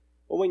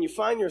Well, when you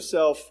find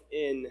yourself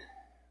in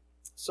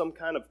some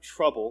kind of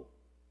trouble,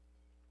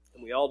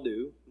 and we all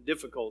do,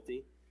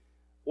 difficulty,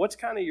 what's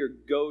kind of your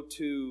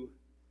go-to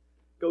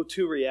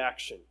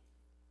reaction?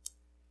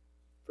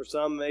 For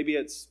some, maybe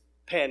it's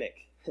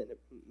panic.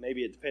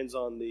 Maybe it depends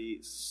on the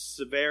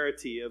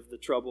severity of the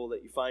trouble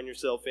that you find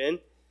yourself in.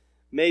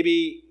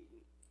 Maybe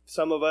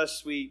some of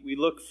us, we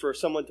look for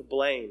someone to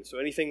blame. So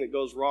anything that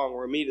goes wrong,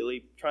 we're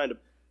immediately trying to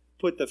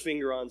put the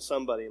finger on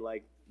somebody,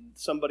 like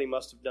somebody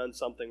must have done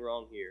something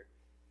wrong here.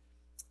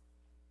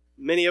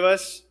 Many of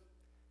us,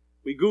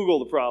 we Google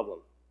the problem,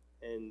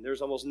 and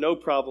there's almost no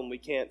problem we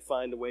can't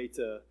find a way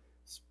to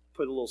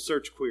put a little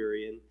search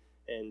query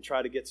and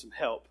try to get some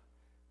help.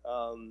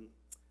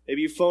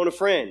 Maybe you phone a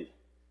friend,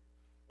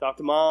 talk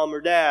to mom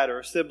or dad or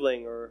a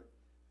sibling or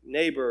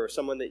neighbor or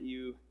someone that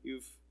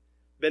you've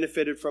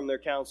benefited from their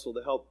counsel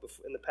to help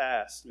in the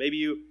past. Maybe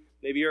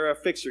you're a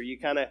fixer. You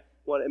kind of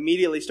want to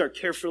immediately start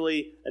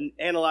carefully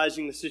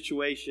analyzing the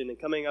situation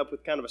and coming up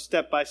with kind of a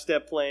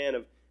step-by-step plan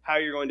of how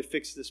you're going to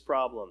fix this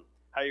problem,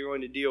 how you're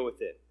going to deal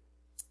with it.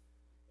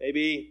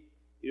 Maybe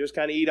you just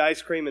kind of eat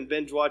ice cream and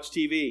binge watch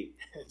TV.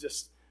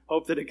 Just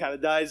hope that it kind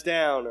of dies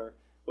down or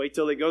wait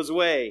till it goes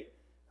away.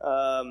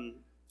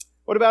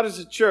 What about as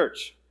a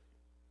church?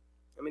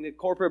 I mean, a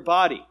corporate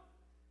body.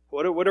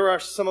 What are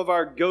some of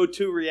our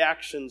go-to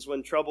reactions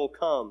when trouble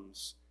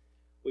comes?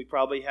 We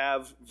probably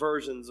have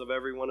versions of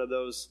every one of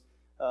those.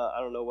 I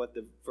don't know what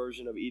the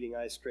version of eating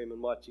ice cream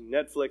and watching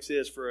Netflix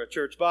is for a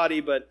church body,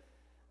 but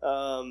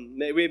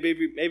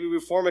maybe we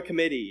form a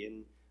committee,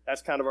 and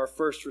that's kind of our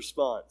first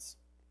response.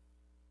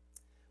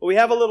 Well, we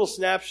have a little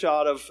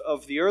snapshot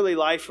of the early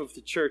life of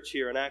the church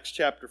here in Acts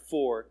chapter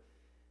 4.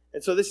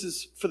 And so this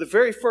is, for the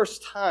very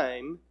first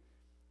time,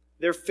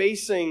 they're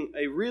facing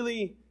a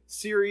really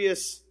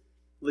serious,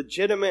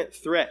 legitimate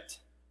threat.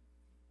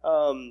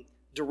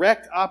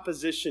 Direct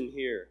opposition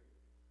here.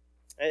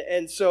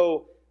 And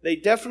so they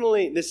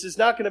definitely, this is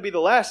not going to be the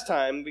last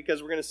time,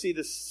 because we're going to see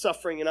this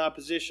suffering and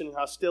opposition and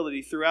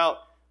hostility throughout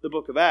the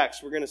book of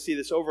Acts. We're going to see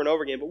this over and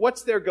over again. But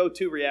what's their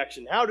go-to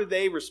reaction? How do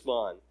they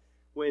respond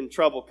when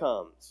trouble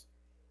comes?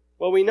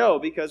 Well, we know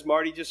because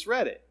Marty just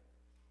read it.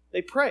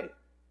 They pray.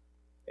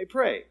 They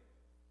pray.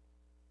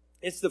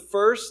 It's the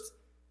first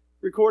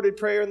recorded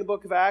prayer in the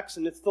book of Acts,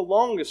 and it's the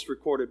longest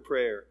recorded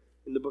prayer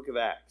in the book of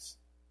Acts.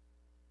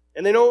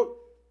 And they don't,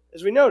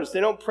 as we notice,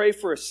 they don't pray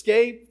for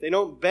escape. They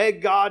don't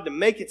beg God to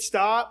make it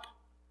stop.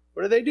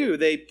 What do?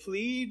 They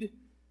plead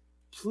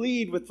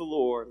with the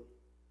Lord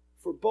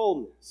for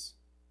boldness.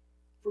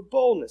 For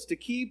boldness, to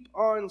keep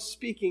on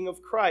speaking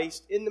of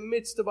Christ in the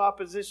midst of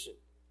opposition.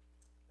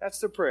 That's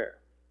their prayer.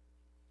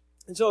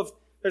 And so if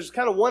there's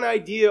kind of one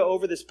idea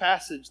over this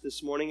passage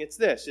this morning, it's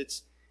this.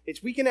 It's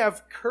we can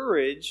have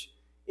courage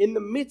in the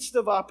midst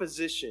of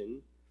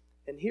opposition,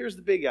 and here's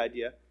the big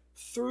idea,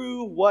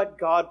 through what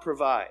God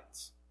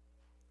provides.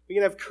 We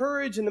can have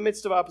courage in the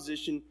midst of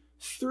opposition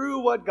through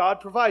what God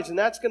provides, and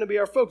that's going to be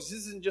our focus.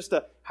 This isn't just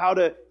how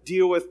to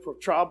deal with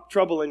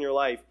trouble in your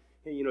life.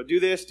 Do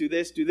this, do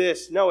this, do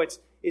this. No, it's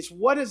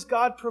what does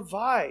God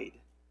provide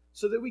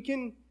so that we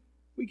can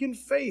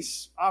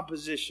face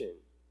opposition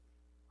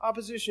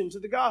to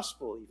the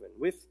gospel, even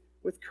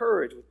with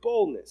courage, with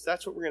boldness.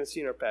 That's what we're going to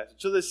see in our passage.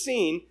 So the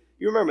scene,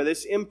 you remember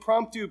this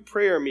impromptu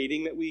prayer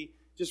meeting that we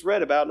just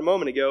read about a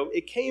moment ago,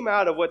 it came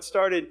out of what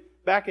started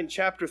back in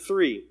chapter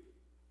 3.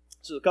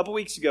 So a couple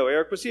weeks ago,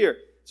 Eric was here.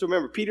 So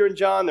remember, Peter and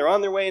John, they're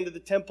on their way into the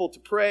temple to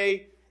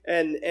pray,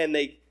 and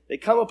they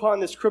come upon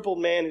this crippled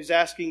man who's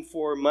asking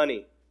for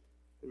money.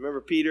 And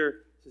remember,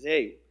 Peter says,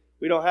 hey,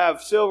 we don't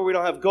have silver, we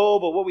don't have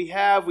gold, but what we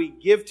have, we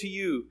give to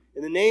you.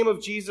 In the name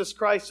of Jesus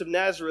Christ of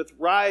Nazareth,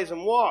 rise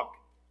and walk.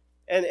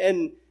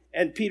 And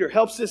Peter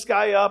helps this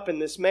guy up,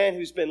 and this man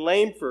who's been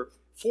lame for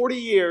 40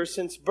 years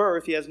since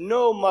birth, he has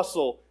no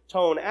muscle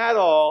tone at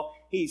all.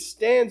 He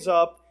stands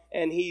up,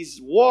 and he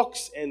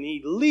walks, and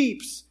he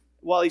leaps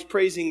while he's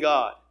praising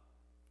God.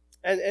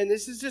 And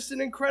this is just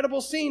an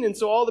incredible scene. And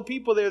so all the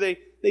people there,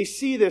 they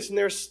see this, and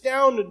they're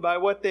astounded by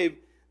what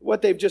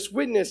they've just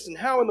witnessed, and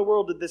how in the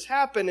world did this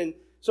happen? And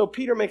so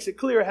Peter makes it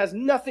clear it has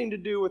nothing to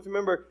do with,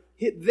 remember,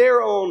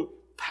 their own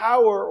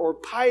power or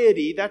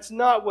piety. That's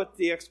not what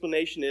the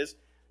explanation is.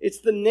 It's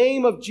the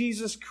name of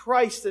Jesus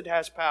Christ that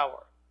has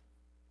power.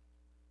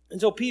 And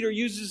so Peter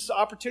uses this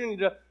opportunity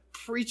to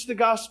preach the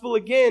gospel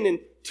again, and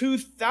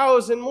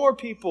 2,000 more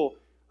people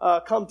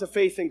come to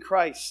faith in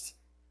Christ.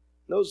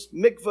 Those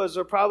mikvahs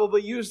are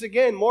probably used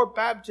again, more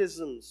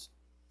baptisms.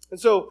 And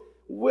so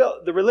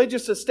the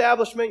religious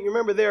establishment, you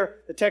remember there,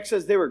 the text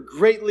says they were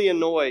greatly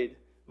annoyed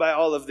by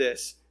all of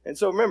this. And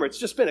so remember, it's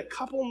just been a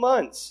couple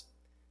months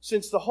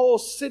since the whole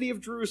city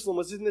of Jerusalem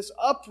was in this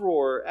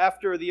uproar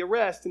after the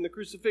arrest and the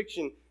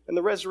crucifixion and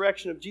the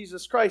resurrection of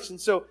Jesus Christ. And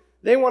so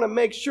they want to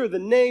make sure the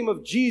name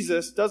of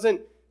Jesus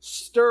doesn't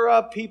stir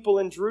up people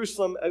in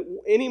Jerusalem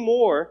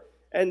anymore.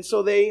 And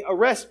so they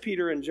arrest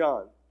Peter and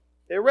John.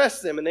 They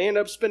arrest them, and they end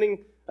up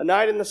spending a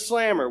night in the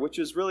Slammer, which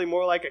is really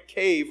more like a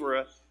cave or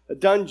a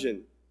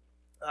dungeon.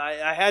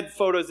 I had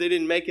photos. They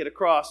didn't make it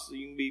across, so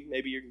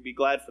maybe you can be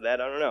glad for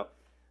that. I don't know.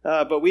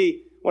 But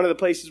one of the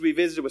places we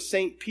visited was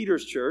St.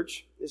 Peter's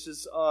Church. This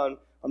is on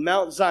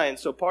Mount Zion,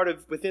 so part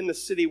of within the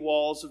city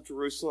walls of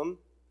Jerusalem.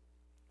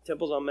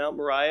 Temple's on Mount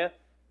Moriah.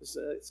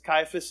 It's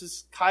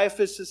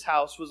Caiaphas'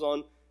 house was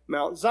on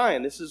Mount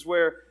Zion. This is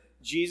where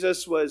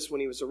Jesus was when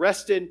he was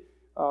arrested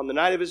on the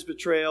night of his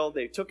betrayal.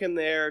 They took him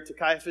there to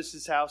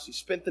Caiaphas' house. He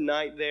spent the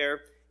night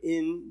there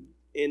in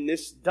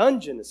this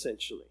dungeon,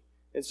 essentially.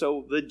 And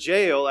so the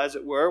jail, as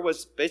it were,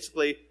 was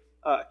basically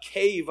a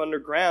cave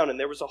underground, and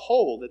there was a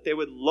hole that they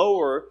would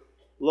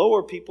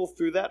lower people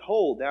through that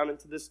hole down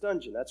into this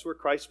dungeon. That's where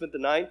Christ spent the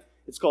night.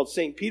 It's called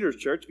St. Peter's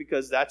Church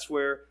because that's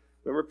where,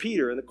 remember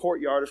Peter, in the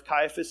courtyard of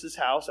Caiaphas'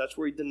 house, that's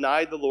where he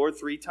denied the Lord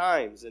 3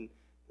 times. And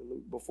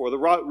before the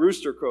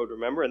rooster crowed,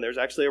 remember? And there's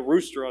actually a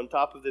rooster on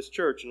top of this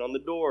church and on the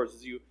doors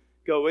as you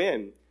go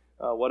in.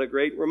 What a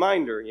great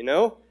reminder, you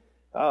know?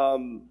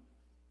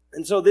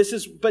 And so this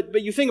is,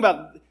 but you think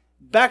about,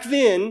 back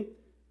then,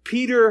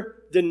 Peter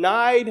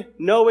denied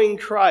knowing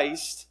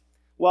Christ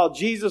while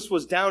Jesus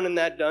was down in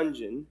that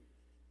dungeon.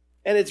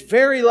 And it's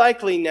very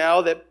likely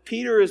now that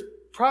Peter is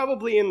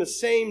probably in the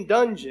same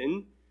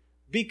dungeon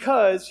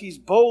because he's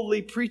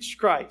boldly preached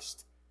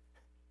Christ.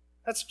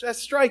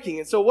 That's striking.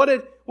 And so what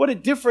a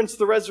difference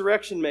the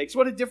resurrection makes.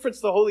 What a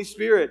difference the Holy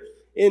Spirit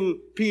in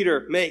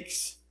Peter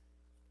makes.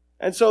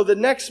 And so the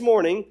next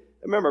morning,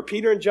 remember,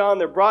 Peter and John,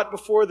 they're brought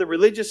before the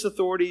religious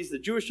authorities, the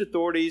Jewish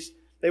authorities.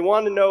 They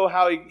want to know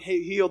how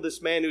he healed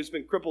this man who's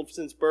been crippled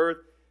since birth.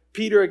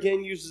 Peter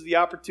again uses the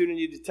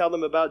opportunity to tell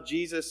them about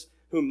Jesus,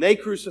 whom they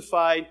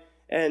crucified,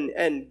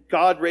 and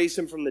God raised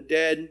him from the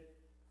dead.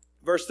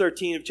 Verse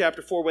 13 of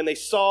chapter 4, when they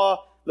saw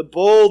the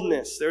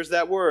boldness, there's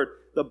that word,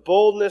 the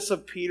boldness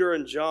of Peter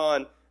and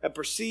John, and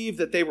perceived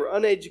that they were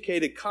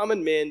uneducated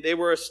common men, they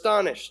were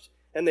astonished,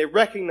 and they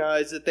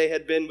recognized that they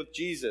had been with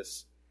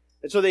Jesus.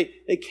 And so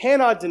they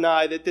cannot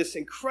deny that this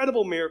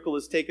incredible miracle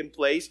has taken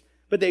place,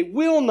 but they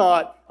will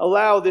not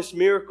allow this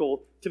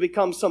miracle to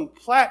become some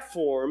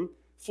platform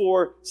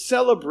for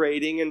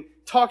celebrating and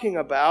talking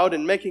about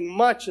and making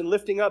much and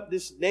lifting up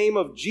this name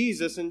of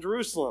Jesus in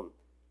Jerusalem.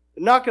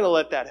 They're not going to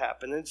let that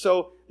happen. And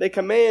so they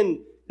command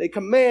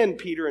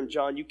Peter and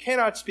John, you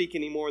cannot speak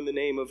anymore in the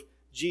name of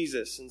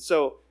Jesus. And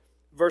so,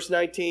 verse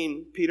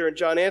 19, Peter and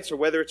John answer,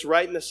 whether it's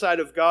right in the sight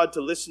of God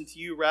to listen to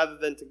you rather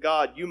than to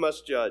God, you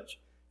must judge.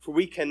 For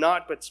we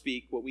cannot but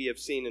speak what we have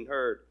seen and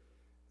heard.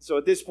 So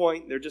at this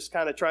point, they're just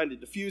kind of trying to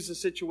diffuse the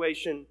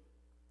situation.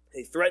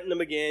 They threaten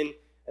him again,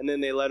 and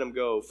then they let him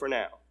go for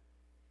now.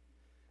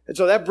 And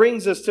so that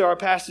brings us to our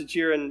passage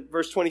here in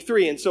verse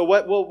 23. And so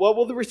what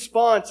will the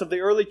response of the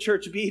early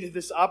church be to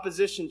this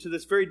opposition, to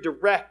this very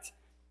direct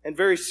and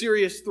very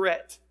serious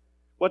threat?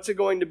 What's it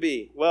going to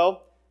be?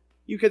 Well,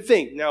 you could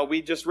think, now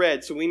we just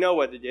read, so we know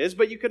what it is,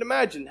 but you could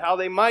imagine how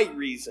they might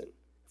reason.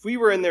 If we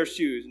were in their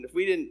shoes, and if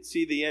we didn't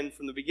see the end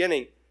from the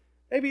beginning,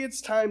 maybe it's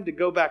time to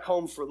go back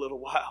home for a little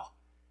while.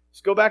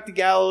 Just go back to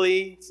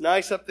Galilee. It's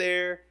nice up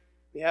there.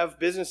 We have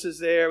businesses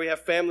there. We have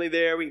family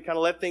there. We can kind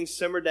of let things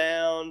simmer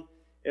down.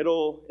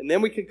 And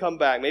then we can come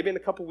back, maybe in a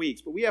couple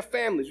weeks. But we have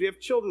families. We have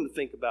children to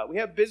think about. We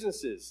have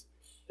businesses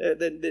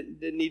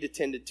that need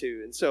attended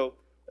to. And so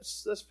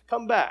let's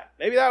come back.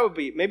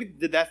 Maybe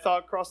did that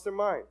thought cross their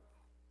mind?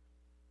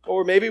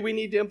 Or maybe we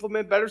need to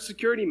implement better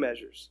security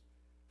measures.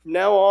 From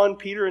now on,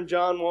 Peter and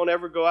John won't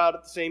ever go out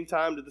at the same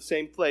time to the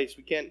same place.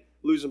 We can't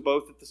lose them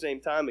both at the same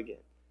time again.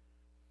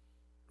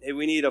 Maybe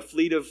we need a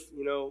fleet of,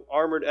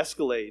 armored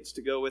Escalades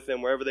to go with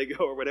them wherever they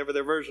go, or whatever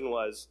their version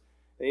was.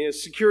 And,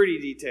 security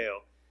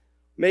detail.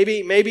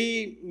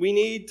 Maybe we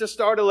need to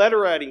start a letter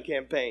writing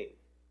campaign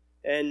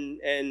and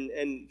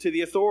to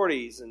the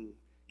authorities and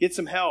get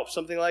some help,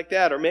 something like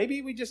that. Or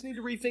maybe we just need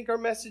to rethink our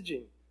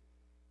messaging.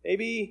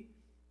 Maybe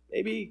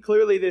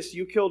clearly this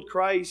 "you killed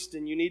Christ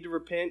and you need to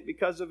repent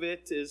because of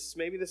it"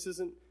 maybe this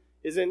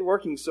isn't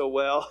working so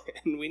well,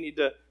 and we need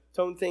to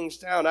tone things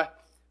down.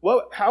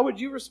 How would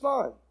you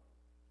respond?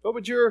 What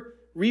would your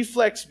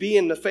reflex be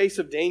in the face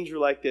of danger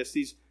like this?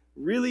 These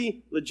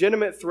really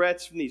legitimate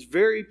threats from these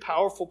very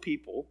powerful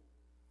people.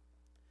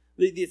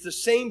 It's the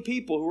same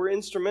people who were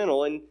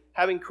instrumental in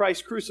having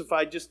Christ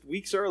crucified just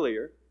weeks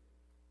earlier.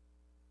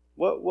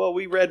 Well,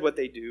 we read what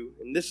they do,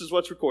 and this is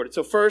what's recorded.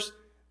 So first,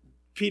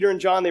 Peter and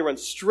John, they run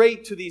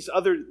straight to these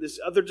other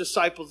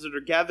disciples that are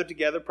gathered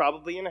together,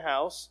 probably in a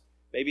house,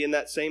 maybe in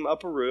that same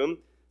upper room.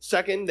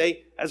 Second,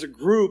 as a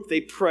group, they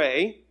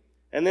pray.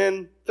 And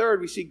then third,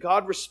 we see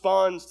God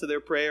responds to their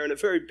prayer in a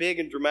very big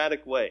and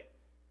dramatic way.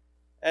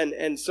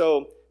 And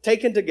so,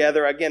 taken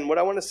together, again, what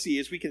I want to see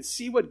is we can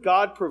see what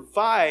God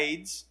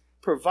provides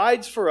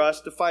for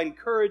us to find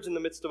courage in the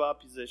midst of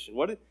opposition.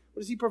 What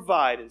does He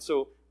provide? And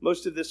so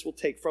most of this we'll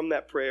take from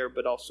that prayer,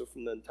 but also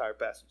from the entire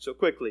passage. So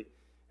quickly,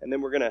 and then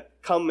we're going to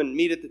come and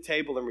meet at the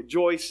table and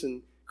rejoice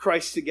in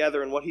Christ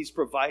together and what He's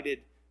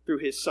provided through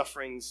His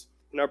sufferings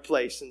in our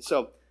place. And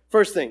so,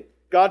 first thing,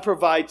 God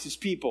provides His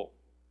people.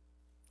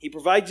 He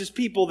provides His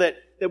people that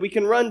we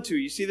can run to.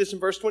 You see this in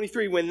verse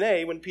 23.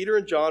 When Peter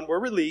and John were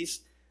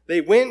released, they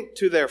went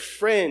to their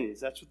friends,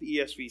 that's what the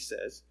ESV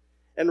says,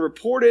 and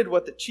reported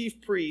what the chief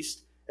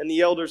priest and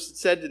the elders had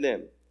said to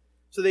them.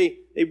 So they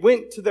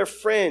went to their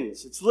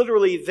friends. It's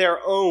literally their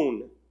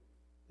own.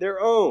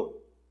 Their own.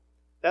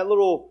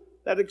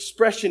 That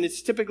expression,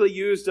 it's typically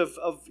used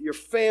of your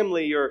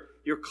family,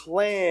 your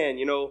clan,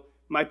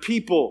 my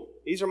people.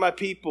 These are my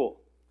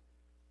people.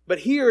 But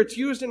here it's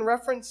used in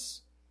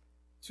reference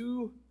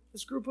to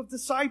this group of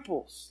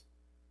disciples,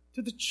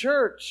 to the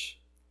church,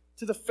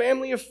 to the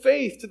family of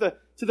faith,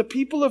 to the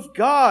people of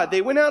God.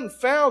 They went out and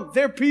found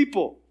their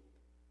people,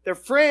 their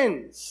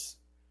friends,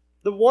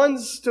 the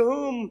ones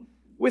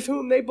with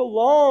whom they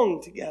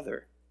belong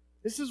together.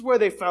 This is where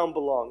they found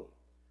belonging.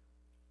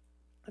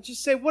 I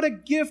just say, what a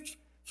gift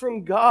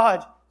from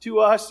God to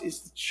us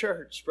is the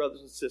church,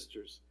 brothers and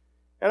sisters.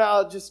 And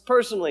I'll just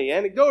personally,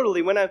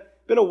 anecdotally, when I've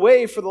been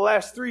away for the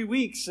last 3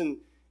 weeks, and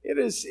it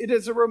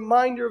is a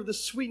reminder of the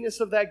sweetness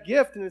of that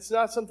gift, and it's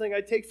not something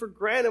I take for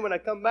granted when I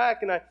come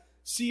back and I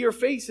see your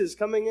faces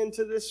coming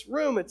into this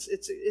room. It's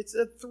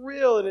a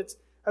thrill, and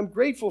I'm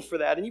grateful for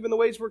that. And even the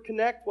ways we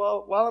connect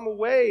while I'm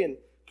away and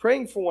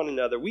praying for one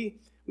another. We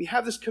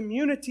have this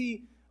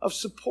community of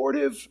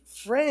supportive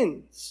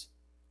friends.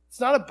 It's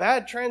not a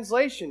bad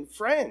translation,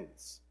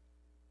 friends.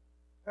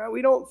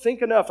 We don't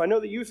think enough. I know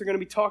the youth are going to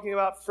be talking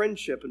about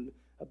friendship and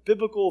a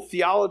biblical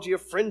theology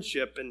of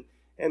friendship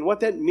and what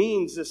that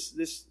means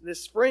this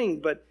spring,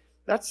 but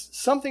that's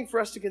something for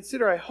us to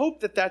consider. I hope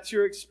that that's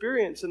your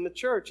experience in the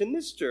church, in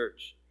this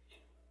church,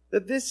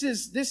 that this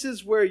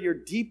is where your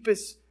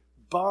deepest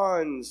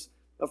bonds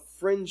of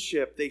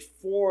friendship, they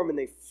form and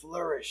they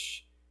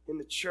flourish in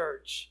the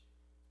church.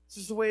 This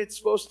is the way it's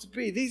supposed to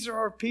be. These are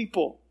our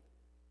people.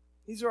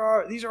 These are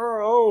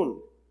our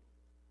own.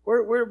 Where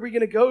are we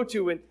going to go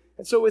to? And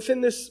so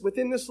within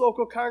this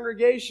local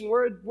congregation,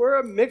 we're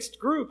a mixed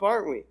group,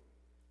 aren't we?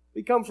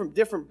 We come from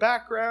different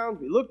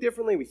backgrounds. We look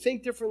differently. We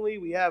think differently.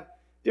 We have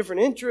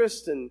different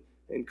interests and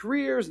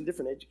careers and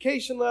different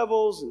education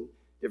levels and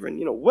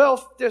different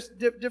wealth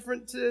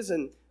differences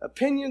and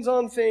opinions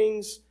on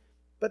things.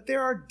 But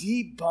there are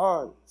deep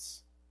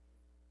bonds.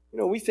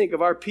 We think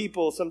of our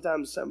people,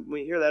 sometimes when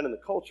we hear that in the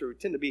culture, we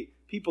tend to be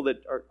people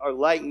that are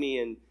like me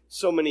in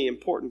so many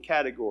important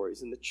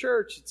categories. In the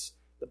church,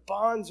 the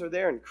bonds are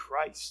there in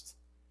Christ.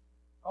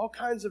 All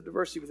kinds of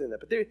diversity within that.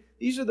 But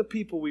these are the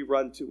people we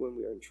run to when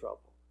we are in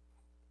trouble.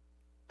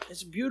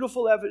 This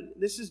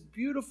is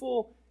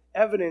beautiful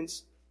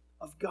evidence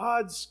of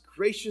God's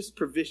gracious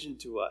provision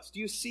to us. Do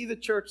you see the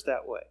church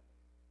that way?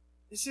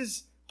 This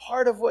is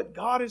part of what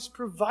God has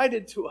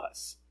provided to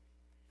us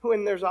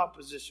when there's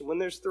opposition, when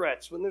there's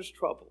threats, when there's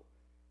trouble.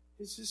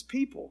 It's His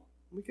people.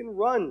 We can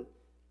run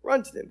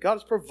to them. God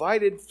has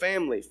provided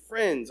family,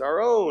 friends, our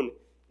own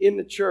in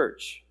the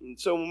church. And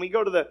so when we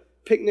go to the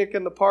picnic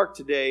in the park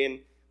today and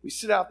we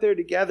sit out there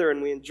together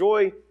and we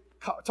enjoy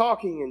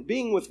talking and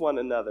being with one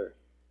another,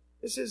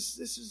 this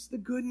is the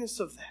goodness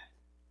of that.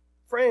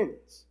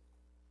 Friends.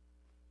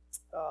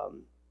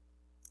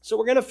 So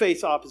we're going to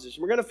face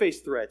opposition. We're going to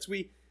face threats.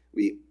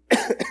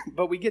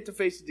 But we get to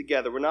face it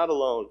together. We're not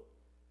alone.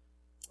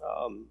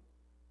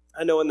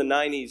 I know in the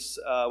 90s,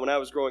 when I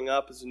was growing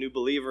up as a new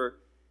believer,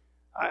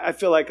 I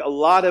feel like a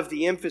lot of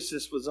the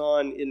emphasis was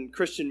in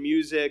Christian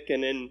music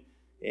and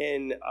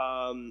in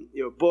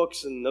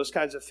books and those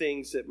kinds of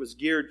things that was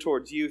geared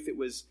towards youth. It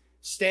was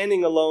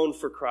standing alone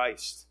for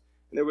Christ.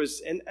 And there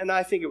was, and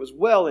I think it was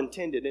well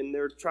intended, and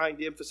they're trying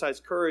to emphasize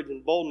courage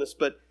and boldness.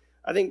 But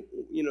I think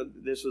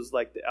this was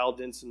like the Al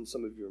Denson.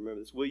 Some of you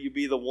remember this. Will you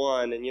be the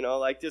one? And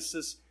this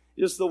is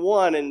just the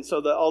one. And so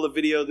all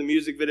the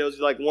music videos,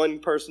 like one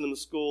person in the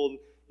school.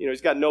 He's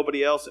got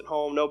nobody else at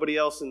home, nobody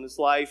else in his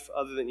life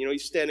other than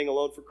he's standing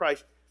alone for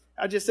Christ.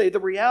 I just say the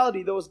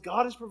reality though is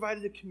God has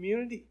provided a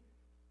community,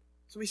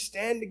 so we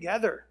stand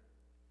together.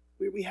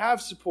 We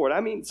have support.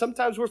 I mean,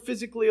 sometimes we're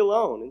physically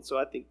alone, and so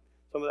I think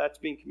some of that's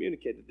being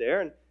communicated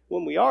there. And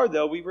when we are,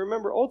 though, we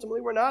remember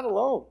ultimately we're not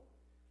alone.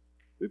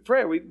 We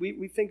pray.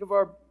 We think of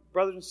our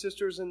brothers and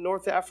sisters in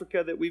North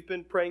Africa that we've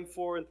been praying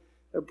for, and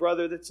their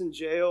brother that's in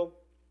jail,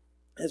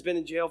 has been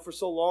in jail for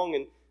so long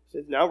and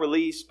is now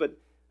released, but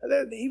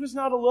he was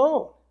not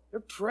alone. They're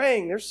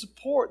praying, there's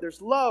support,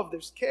 there's love,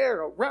 there's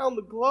care around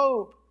the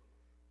globe.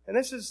 And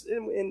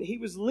he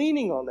was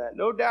leaning on that,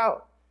 no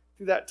doubt,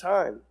 through that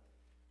time.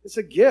 It's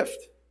a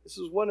gift. This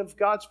is one of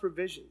God's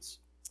provisions.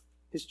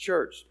 His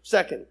church.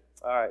 Second,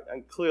 all right, I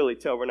can clearly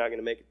tell we're not going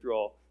to make it through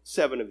all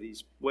 7 of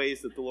these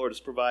ways that the Lord has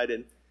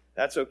provided.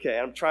 That's okay.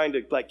 I'm trying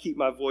to keep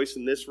my voice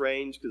in this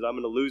range because I'm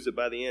going to lose it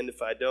by the end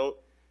if I don't.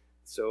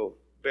 So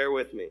bear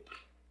with me.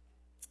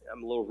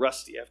 I'm a little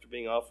rusty after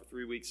being off for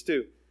 3 weeks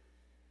too.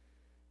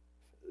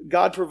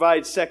 God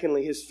provides,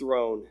 secondly, His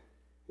throne.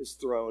 His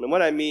throne. And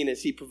what I mean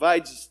is He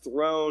provides His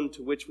throne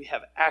to which we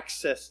have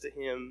access to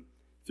Him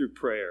through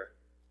prayer.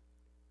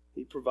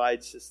 He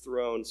provides His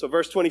throne. So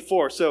verse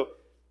 24. So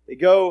they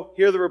go,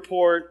 hear the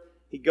report.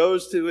 He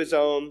goes to his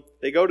own.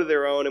 They go to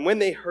their own. And when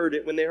they heard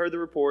the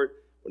report,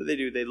 what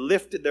do? They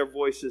lifted their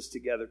voices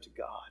together to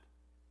God.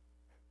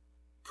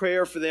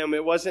 Prayer for them,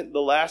 it wasn't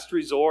the last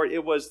resort.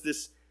 It was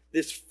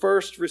this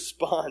first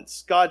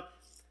response. God,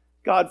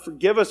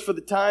 forgive us for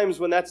the times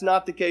when that's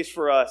not the case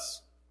for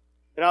us.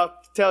 And I'll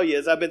tell you,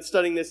 as I've been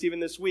studying this even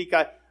this week,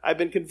 I've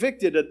been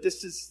convicted that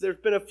there's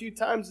been a few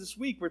times this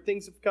week where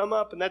things have come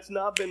up, and that's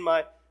not been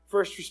my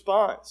first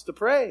response, to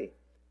pray.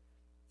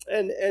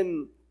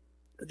 And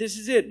this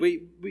is it.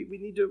 We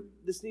need to,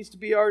 this needs to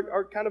be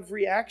our kind of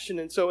reaction.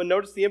 And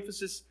notice the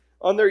emphasis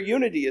on their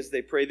unity as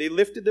they pray. They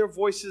lifted their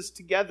voices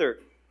together.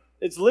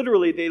 It's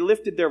literally, they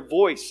lifted their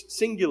voice,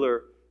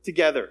 singular,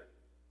 together.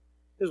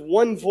 There's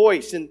one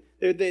voice, and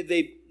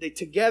they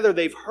together,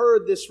 they've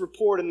heard this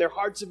report, and their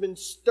hearts have been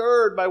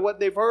stirred by what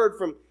they've heard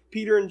from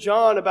Peter and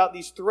John about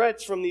these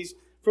threats from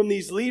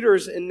these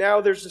leaders. And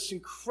now there's this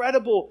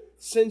incredible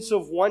sense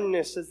of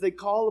oneness as they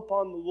call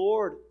upon the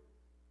Lord.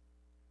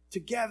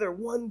 Together,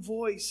 one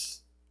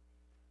voice.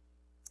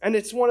 And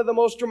it's one of the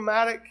most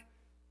dramatic,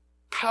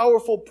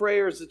 powerful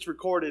prayers that's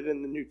recorded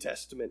in the New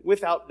Testament,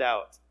 without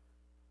doubt.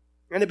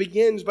 And it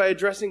begins by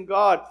addressing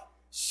God,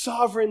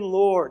 Sovereign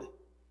Lord.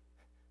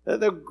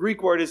 The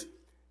Greek word is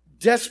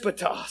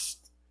despotos.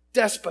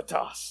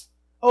 Despotos.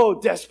 Oh,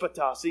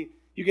 despotos. See,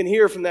 you can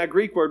hear from that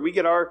Greek word, we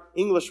get our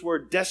English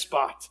word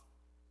despot.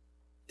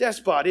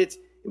 Despot.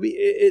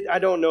 I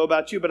don't know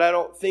about you, but I've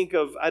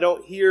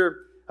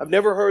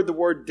never heard the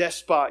word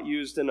despot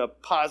used in a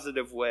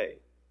positive way.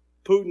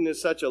 Putin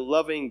is such a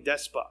loving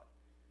despot.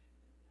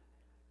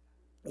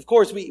 Of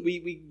course,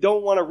 we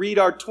don't want to read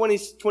our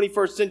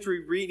 21st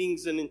century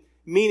readings and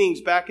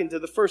meanings back into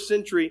the first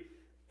century,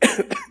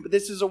 but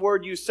this is a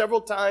word used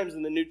several times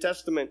in the New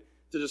Testament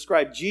to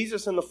describe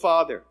Jesus and the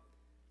Father.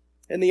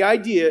 And the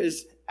idea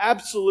is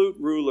absolute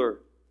ruler,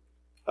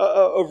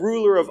 a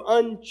ruler of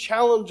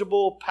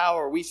unchallengeable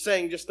power. We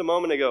sang just a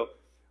moment ago,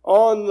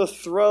 on the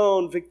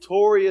throne,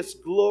 victorious,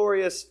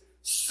 glorious,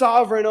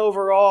 sovereign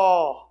over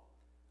all.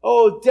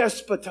 Oh,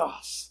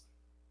 despotos.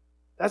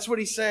 That's what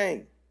he's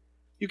saying.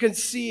 You can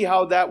see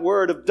how that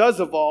word does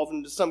evolve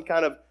into some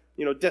kind of,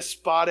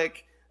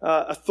 despotic,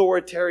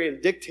 authoritarian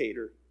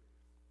dictator.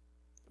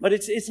 But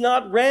it's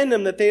not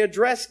random that they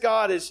address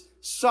God as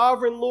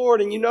sovereign Lord.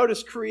 And you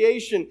notice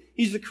creation.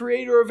 He's the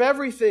creator of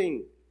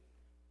everything.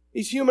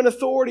 These human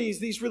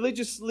authorities, these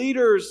religious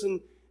leaders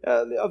and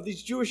of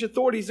these Jewish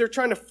authorities, they're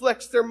trying to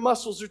flex their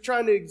muscles. They're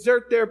trying to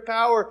exert their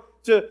power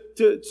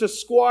to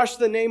squash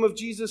the name of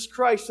Jesus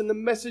Christ and the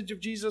message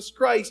of Jesus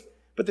Christ.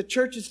 But the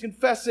church is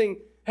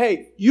confessing,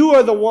 hey, you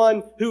are the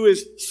one who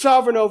is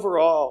sovereign over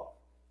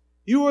all.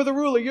 You are the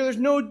ruler. There's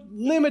no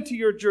limit to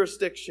your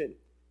jurisdiction.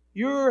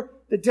 You're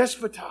the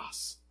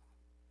despotos.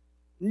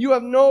 And you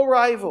have no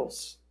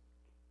rivals.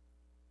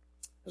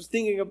 I was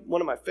thinking of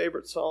one of my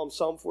favorite Psalms,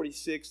 Psalm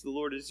 46. The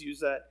Lord has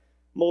used that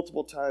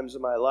multiple times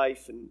in my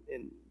life and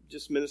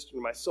just ministering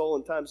to my soul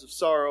in times of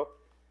sorrow.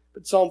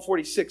 But Psalm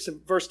 46,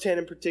 and verse 10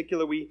 in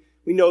particular, we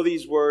know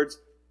these words,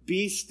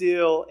 be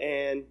still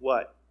and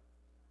what?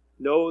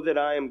 Know that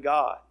I am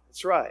God.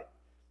 That's right.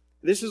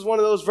 This is one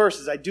of those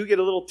verses. I do get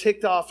a little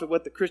ticked off at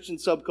what the Christian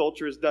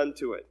subculture has done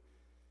to it.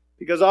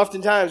 Because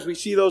oftentimes we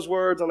see those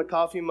words on a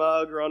coffee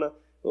mug or on a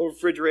little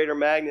refrigerator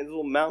magnet, a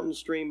little mountain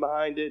stream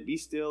behind it, be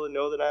still and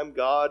know that I'm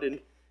God.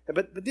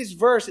 But this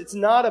verse, it's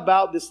not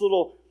about this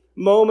little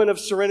moment of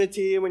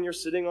serenity when you're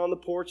sitting on the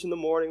porch in the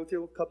morning with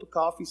your little cup of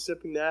coffee,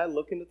 sipping that, and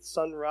looking at the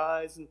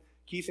sunrise, and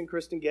Keith and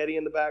Kristen Getty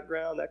in the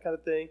background, that kind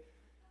of thing.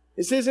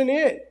 This isn't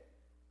it.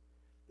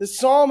 The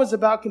psalm is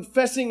about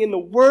confessing in the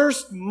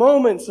worst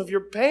moments of your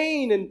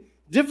pain and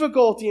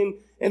difficulty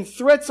and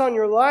threats on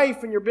your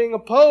life and you're being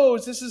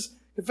opposed. This is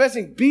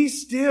confessing, be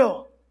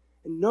still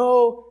and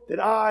know that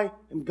I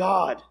am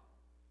God.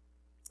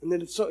 And then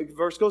the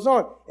verse goes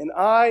on, and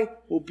I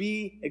will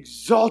be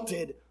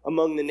exalted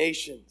among the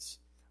nations.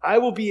 I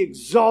will be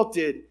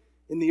exalted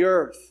in the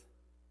earth.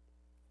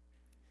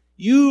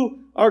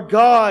 You are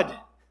God,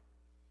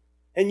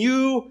 and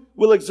you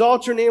will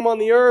exalt your name on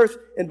the earth.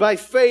 And by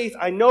faith,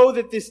 I know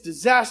that this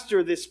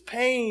disaster, this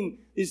pain,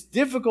 this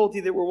difficulty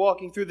that we're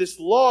walking through,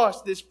 this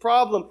loss, this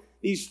problem,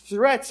 these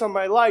threats on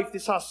my life,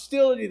 this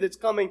hostility that's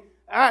coming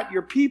at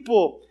your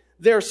people,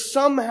 they're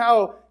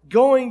somehow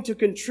going to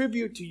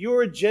contribute to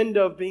your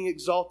agenda of being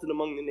exalted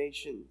among the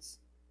nations.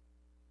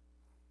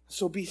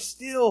 So be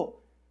still,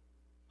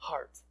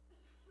 heart.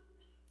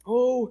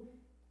 Oh,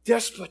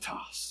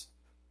 despotos.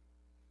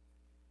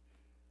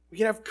 We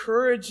can have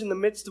courage in the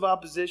midst of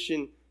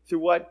opposition through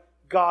what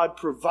God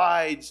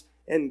provides.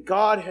 And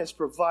God has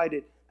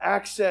provided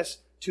access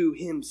to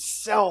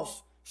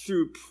Himself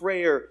through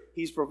prayer.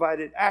 He's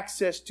provided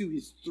access to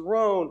His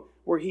throne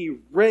where He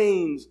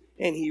reigns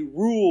and He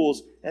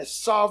rules as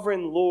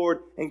sovereign Lord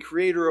and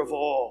Creator of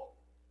all.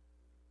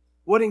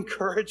 What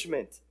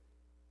encouragement.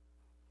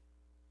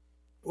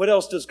 What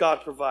else does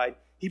God provide?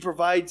 He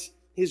provides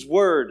His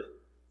Word.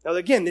 Now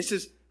again,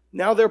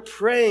 now they're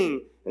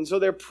praying. And so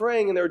they're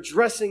praying and they're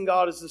addressing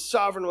God as the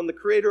sovereign one, the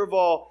Creator of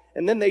all.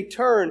 And then they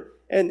turn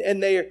and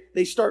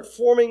they start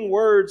forming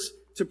words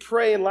to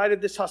pray in light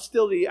of this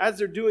hostility. As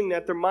they're doing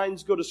that, their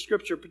minds go to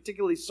Scripture,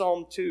 particularly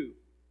Psalm 2.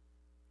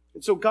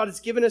 And so God has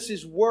given us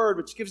His Word,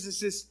 which gives us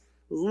this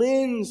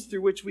lens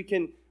through which we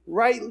can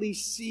rightly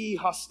see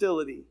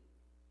hostility.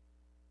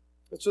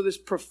 And so this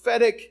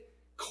prophetic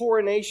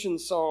coronation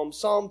psalm,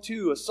 Psalm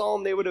 2, a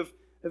psalm they would have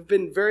have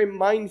been very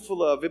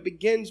mindful of. It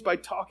begins by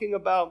talking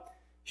about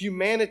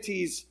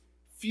humanity's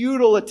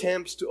futile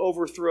attempts to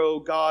overthrow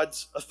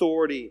God's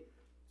authority,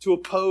 to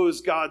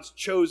oppose God's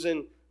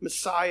chosen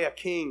Messiah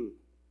King.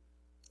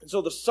 And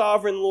so the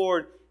sovereign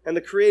Lord and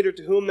the Creator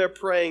to whom they're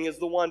praying is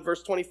the one,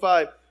 verse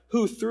 25,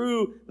 who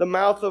through the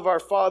mouth of our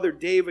father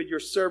David, your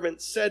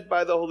servant, said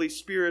by the Holy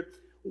Spirit,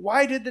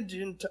 why did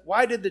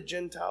the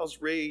Gentiles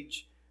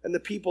rage and the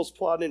peoples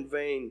plot in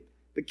vain?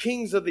 The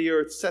kings of the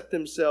earth set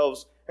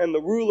themselves, and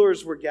the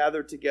rulers were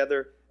gathered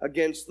together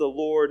against the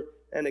Lord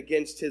and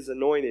against his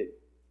anointed.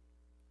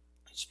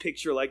 Just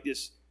picture like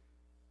this,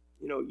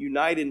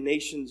 United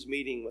Nations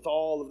meeting with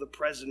all of the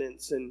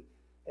presidents and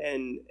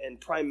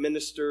prime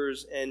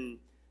ministers and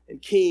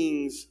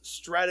kings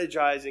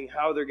strategizing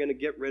how they're going to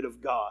get rid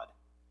of God.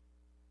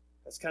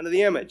 That's kind of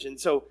the image. And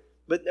so,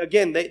 but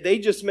again, they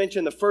just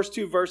mentioned the first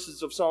two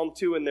verses of Psalm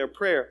 2 in their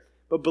prayer.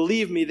 But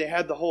believe me, they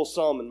had the whole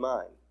psalm in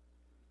mind.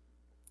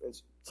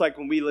 It's like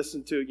when we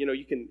listen to,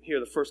 you can hear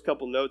the first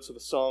couple notes of a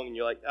song and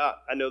you're like,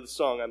 I know the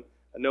song.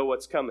 I know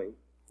what's coming.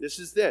 This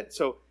is it.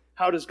 So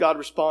how does God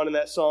respond in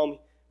that psalm?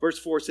 Verse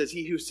 4 says,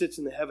 he who sits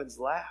in the heavens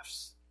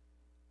laughs.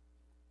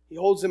 He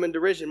holds them in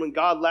derision. When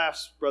God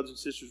laughs, brothers and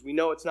sisters, we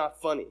know it's not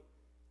funny.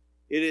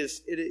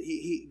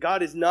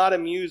 God is not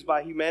amused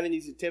by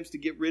humanity's attempts to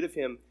get rid of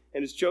him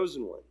and his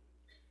chosen one.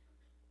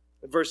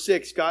 In verse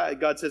 6,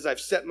 God says, I've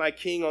set my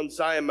king on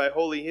Zion, my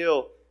holy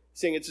hill,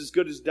 saying it's as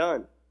good as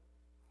done.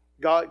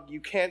 God, you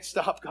can't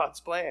stop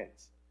God's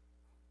plans.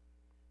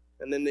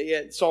 And then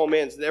the psalm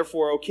ends,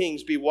 therefore, O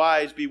kings, be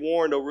wise, be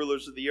warned, O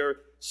rulers of the earth.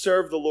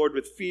 Serve the Lord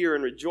with fear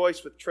and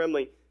rejoice with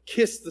trembling.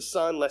 Kiss the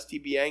Son, lest he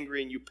be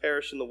angry and you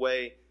perish in the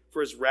way,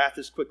 for his wrath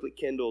is quickly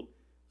kindled.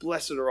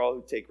 Blessed are all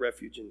who take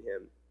refuge in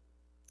him.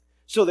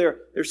 So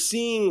they're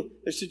seeing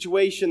their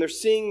situation, they're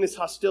seeing this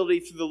hostility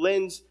through the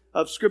lens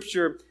of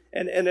Scripture,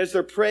 and as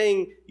they're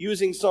praying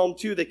using Psalm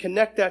 2, they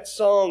connect that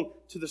song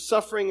to the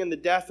suffering and the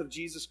death of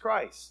Jesus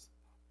Christ.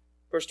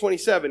 Verse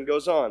 27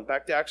 goes on,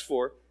 back to Acts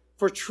 4.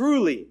 For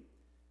truly,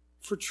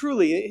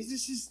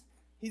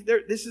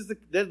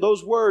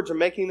 those words are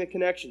making the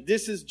connection.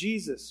 This is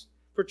Jesus.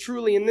 For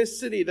truly in this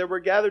city there were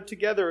gathered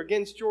together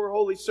against your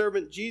holy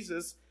servant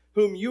Jesus,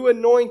 whom you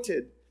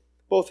anointed,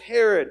 both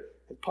Herod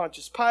and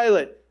Pontius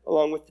Pilate,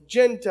 along with the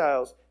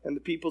Gentiles and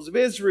the peoples of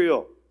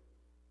Israel.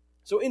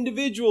 So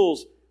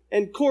individuals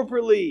and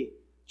corporately,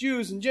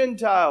 Jews and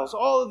Gentiles,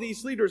 all of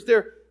these leaders,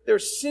 their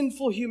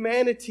sinful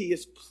humanity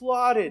is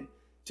plotted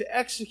to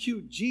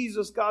execute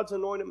Jesus, God's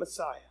anointed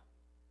Messiah.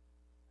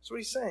 That's what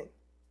he's saying.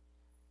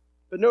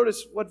 But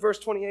notice what verse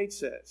 28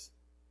 says.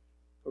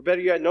 Or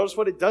better yet, notice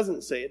what it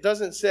doesn't say. It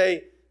doesn't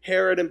say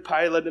Herod and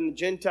Pilate and the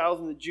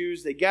Gentiles and the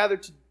Jews, they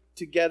gathered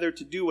together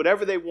to do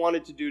whatever they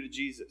wanted to do to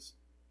Jesus.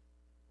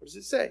 What does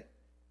it say?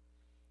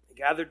 They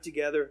gathered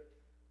together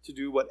to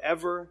do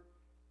whatever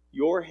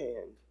your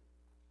hand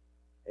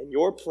and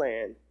your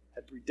plan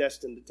had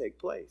predestined to take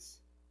place.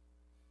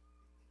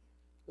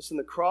 Listen,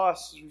 the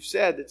cross, as we've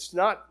said, it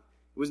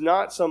was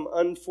not some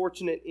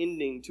unfortunate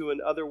ending to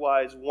an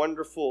otherwise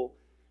wonderful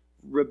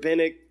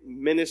rabbinic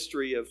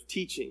ministry of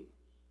teaching.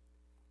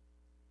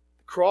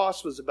 The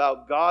cross was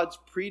about God's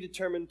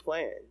predetermined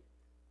plan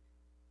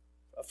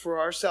for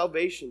our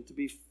salvation to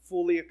be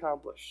fully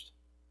accomplished.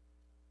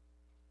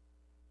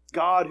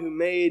 God, who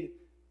made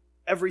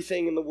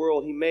everything in the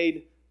world, He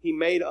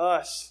made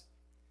us.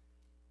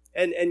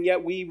 And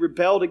yet we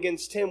rebelled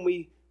against Him.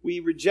 We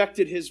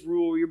rejected His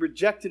rule. We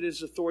rejected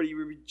His authority.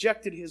 We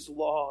rejected His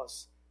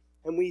laws.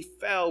 And we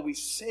fell. We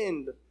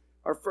sinned.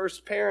 Our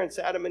first parents,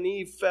 Adam and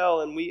Eve,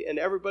 fell. And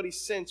everybody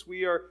since,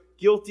 we are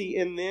guilty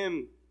in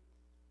them.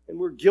 And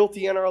we're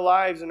guilty in our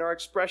lives and our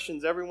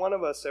expressions. Every one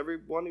of us,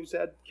 everyone who's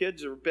had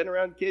kids or been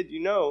around kids,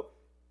 you know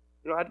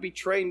how to be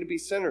trained to be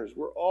sinners.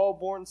 We're all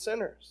born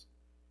sinners.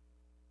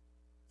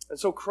 And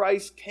so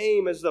Christ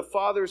came as the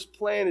Father's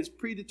plan, His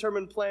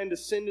predetermined plan to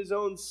send His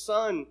own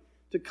Son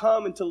to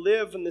come and to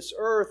live on this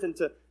earth and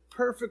to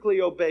perfectly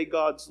obey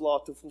God's law,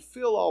 to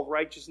fulfill all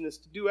righteousness,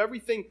 to do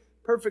everything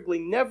perfectly,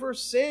 never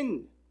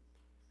sinned.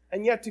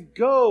 And yet to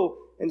go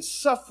and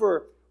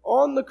suffer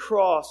on the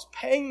cross,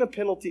 paying the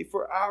penalty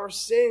for our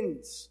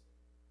sins.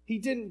 He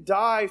didn't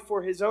die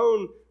for His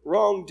own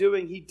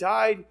wrongdoing. He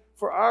died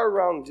for our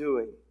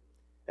wrongdoing.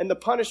 And the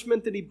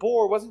punishment that He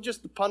bore wasn't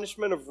just the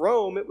punishment of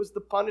Rome, it was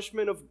the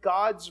punishment of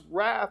God's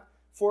wrath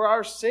for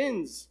our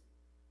sins.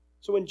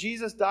 So when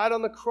Jesus died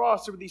on the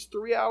cross, there were these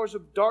 3 hours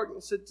of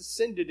darkness that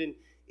descended. And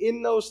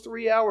in those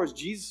 3 hours,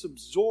 Jesus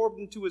absorbed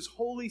into His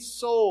holy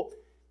soul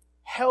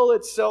hell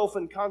itself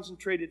in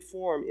concentrated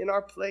form in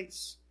our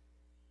place.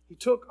 He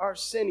took our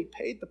sin. He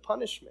paid the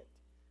punishment.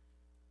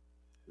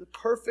 The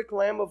perfect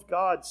Lamb of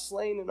God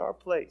slain in our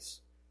place.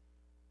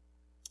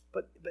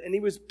 And He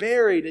was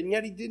buried, and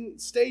yet He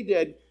didn't stay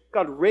dead.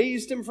 God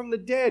raised Him from the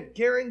dead,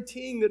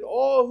 guaranteeing that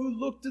all who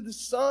look to the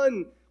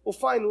Son will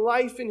find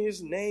life in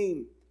His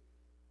name.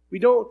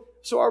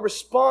 So our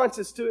response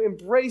is to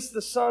embrace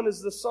the Son,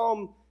 as the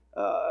Psalm,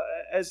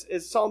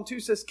 as Psalm 2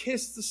 says,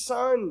 kiss the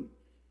Son.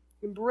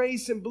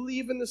 Embrace Him,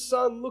 believe in the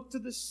Son, look to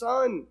the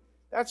Son.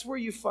 That's where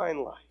you find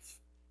life.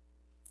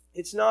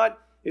 It's not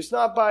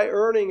by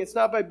earning. It's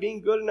not by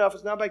being good enough.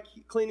 It's not by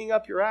cleaning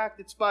up your act.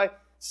 It's by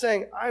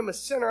saying, I'm a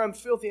sinner. I'm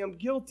filthy. I'm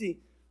guilty.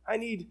 I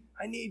need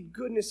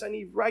goodness. I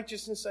need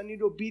righteousness. I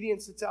need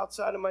obedience that's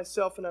outside of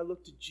myself. And I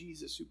look to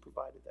Jesus who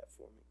provided that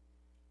for me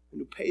and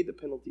who paid the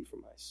penalty for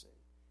my sin.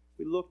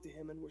 We look to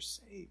him and we're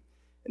saved.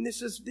 And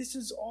this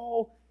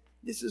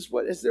is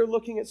what, as they're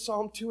looking at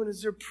Psalm 2 and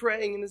as they're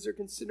praying and as they're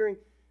considering,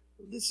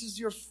 this is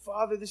your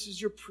Father. This is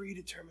your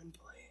predetermined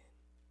plan.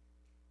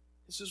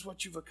 This is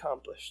what you've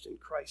accomplished in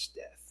Christ's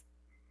death.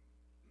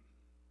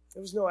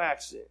 There was no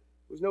accident.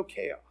 There was no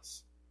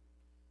chaos.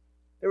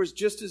 There was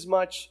just as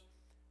much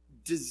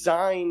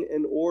design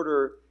and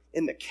order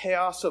in the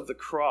chaos of the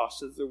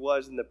cross as there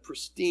was in the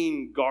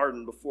pristine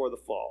garden before the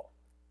fall.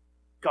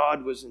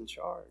 God was in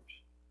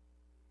charge.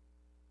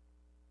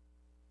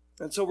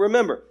 And so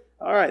remember,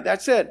 all right,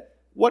 that said,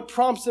 what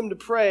prompts them to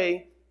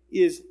pray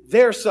is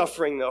their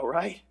suffering though,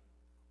 right?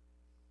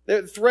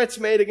 Their threats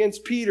made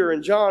against Peter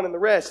and John and the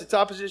rest. It's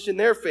opposition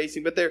they're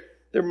facing, but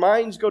their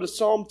minds go to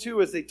Psalm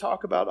 2 as they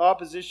talk about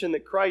opposition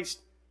that Christ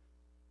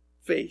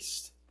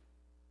faced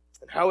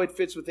and how it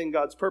fits within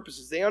God's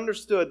purposes. They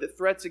understood that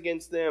threats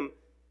against them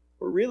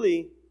were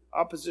really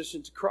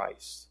opposition to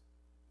Christ.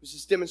 It was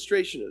this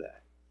demonstration of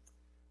that.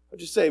 I'll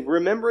just say,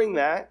 remembering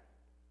that,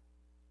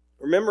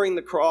 remembering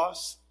the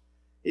cross,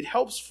 it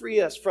helps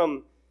free us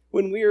from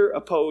when we're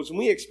opposed, when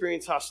we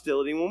experience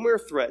hostility, when we're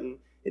threatened.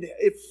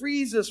 It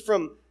frees us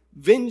from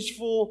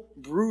vengeful,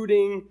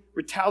 brooding,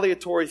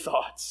 retaliatory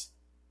thoughts.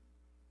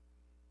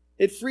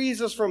 It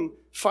frees us from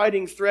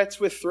fighting threats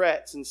with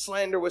threats and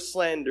slander with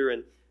slander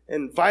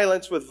and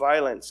violence with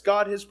violence.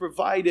 God has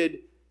provided,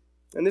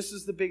 and this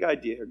is the big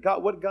idea here,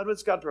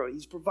 what's God provided?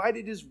 He's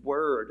provided his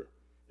word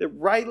that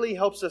rightly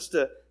helps us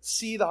to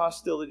see the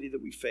hostility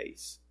that we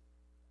face.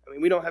 I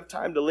mean, we don't have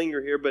time to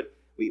linger here, but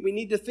we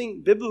need to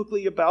think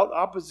biblically about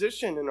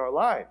opposition in our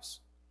lives.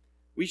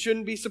 We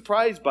shouldn't be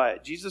surprised by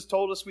it. Jesus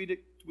told us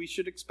we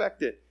should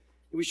expect it.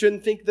 We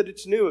shouldn't think that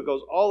it's new. It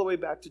goes all the way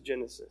back to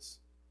Genesis,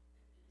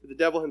 to the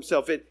devil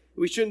himself.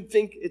 We shouldn't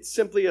think it's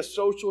simply a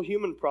social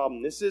human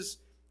problem.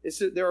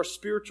 There are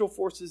spiritual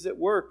forces at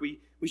work.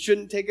 We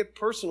shouldn't take it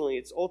personally.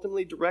 It's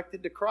ultimately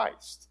directed to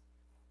Christ.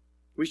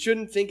 We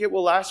shouldn't think it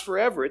will last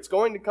forever. It's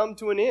going to come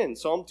to an end.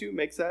 Psalm 2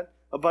 makes that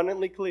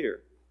abundantly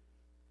clear.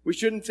 We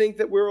shouldn't think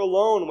that we're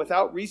alone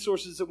without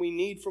resources that we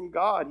need from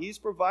God. He's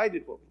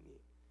provided what we need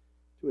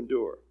to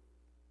endure.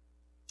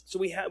 So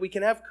we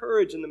can have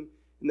courage in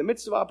the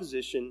midst of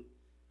opposition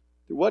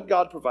through what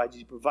God provides.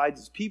 He provides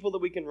his people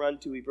that we can run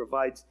to. He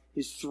provides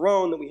his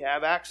throne that we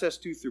have access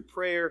to through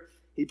prayer.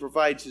 He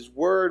provides his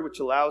word, which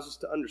allows us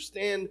to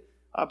understand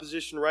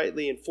opposition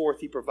rightly. And fourth,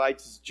 he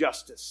provides his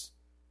justice.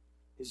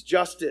 His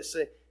justice.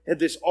 And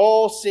this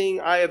all-seeing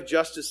eye of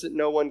justice that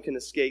no one can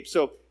escape.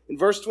 So in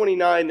verse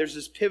 29, there's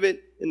this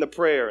pivot in the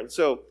prayer. And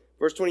so,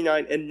 verse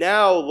 29, and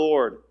now,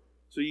 Lord.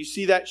 So you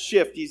see that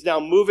shift. He's now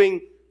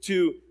moving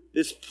to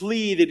this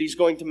plea that he's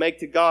going to make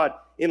to God.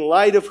 In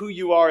light of who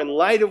you are, in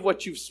light of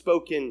what you've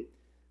spoken,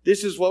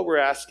 this is what we're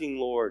asking,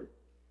 Lord.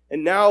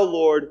 And now,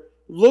 Lord,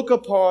 look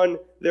upon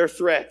their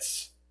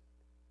threats.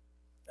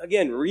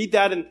 Again, read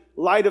that in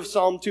light of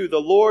Psalm 2. The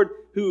Lord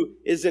who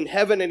is in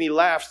heaven and he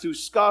laughs, who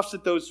scoffs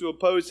at those who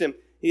oppose him.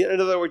 In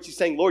other words, he's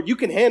saying, Lord, you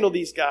can handle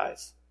these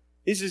guys.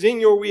 This is in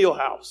your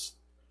wheelhouse.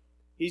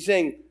 He's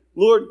saying,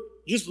 Lord,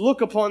 just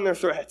look upon their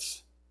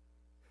threats.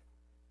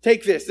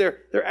 Take this.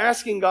 They're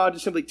asking God to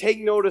simply take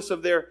notice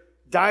of their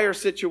dire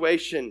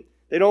situation.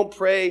 They don't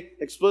pray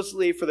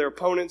explicitly for their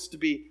opponents to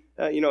be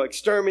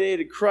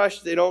exterminated,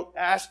 crushed. They don't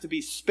ask to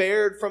be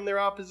spared from their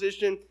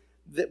opposition.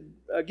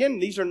 Again,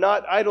 these are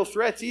not idle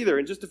threats either.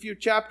 In just a few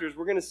chapters,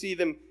 we're going to see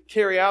them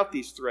carry out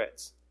these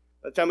threats.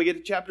 By the time we get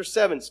to chapter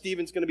 7,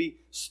 Stephen's going to be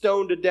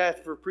stoned to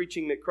death for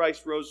preaching that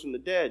Christ rose from the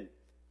dead.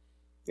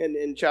 And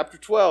in chapter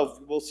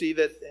 12, we'll see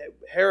that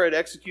Herod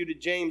executed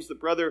James, the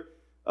brother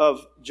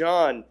of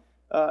John.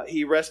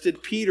 He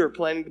arrested Peter,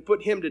 planning to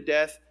put him to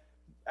death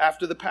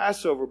after the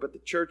Passover. But the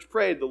church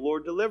prayed. The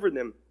Lord delivered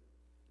them.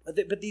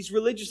 But these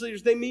religious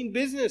leaders, they mean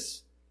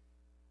business.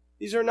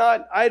 These are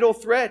not idle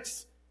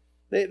threats.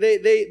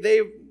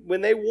 They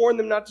when they warn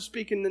them not to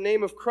speak in the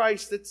name of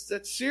Christ,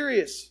 that's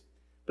serious.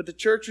 But the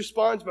church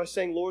responds by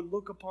saying, Lord,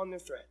 look upon their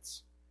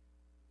threats.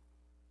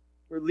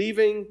 We're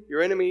leaving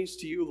your enemies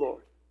to you,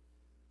 Lord.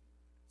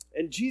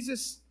 And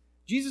Jesus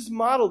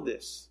modeled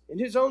this in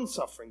his own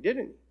suffering,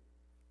 didn't he?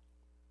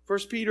 1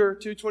 Peter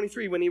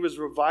 2:23, when he was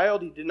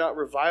reviled, he did not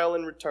revile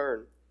in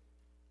return.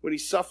 When he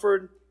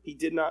suffered, he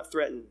did not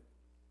threaten,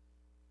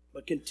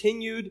 but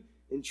continued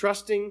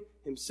entrusting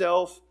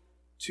himself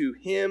to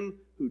him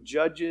who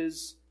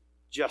judges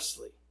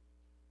justly.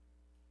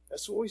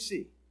 That's what we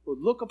see. Lord,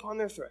 look upon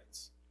their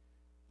threats.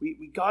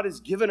 God has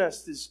given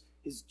us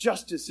his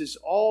justice, this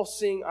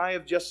all-seeing eye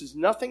of justice.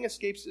 Nothing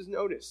escapes his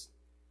notice.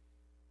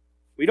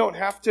 We don't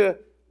have to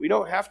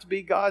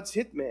be God's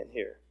hitman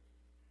here.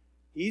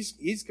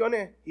 He's going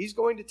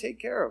to take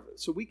care of it.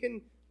 So we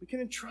can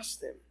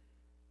entrust him.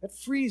 That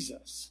frees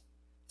us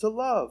to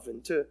love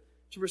and to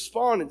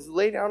respond and to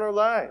lay down our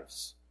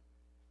lives.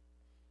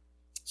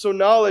 So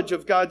knowledge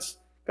of God's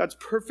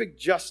perfect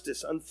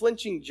justice,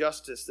 unflinching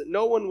justice, that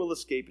no one will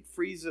escape, it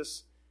frees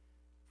us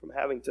from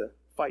having to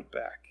fight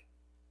back,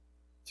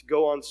 to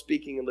go on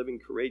speaking and living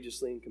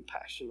courageously and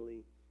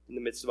compassionately in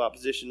the midst of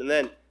opposition. And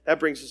then that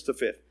brings us to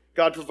fifth.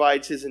 God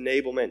provides his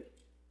enablement.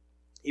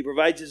 He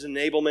provides his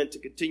enablement to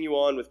continue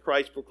on with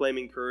Christ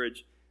proclaiming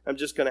courage. I'm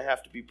just going to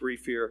have to be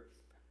brief here.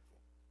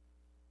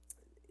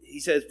 He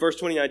says, verse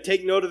 29,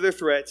 take note of their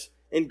threats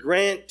and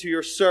grant to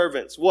your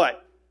servants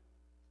what?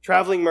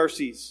 Traveling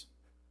mercies,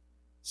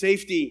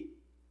 safety,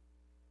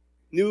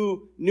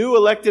 new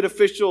elected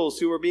officials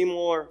who are being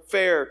more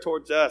fair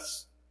towards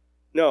us.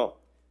 No,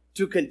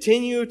 to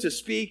continue to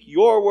speak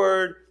your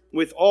word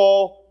with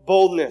all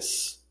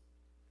boldness.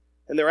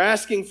 And they're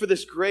asking for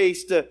this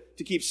grace to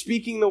keep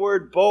speaking the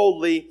word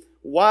boldly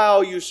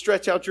while you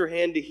stretch out your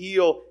hand to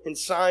heal and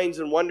signs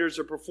and wonders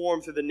are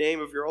performed through the name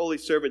of your holy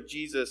servant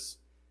Jesus.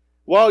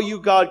 While you,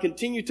 God,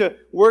 continue to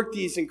work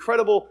these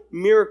incredible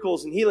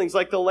miracles and healings,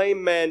 like the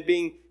lame man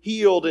being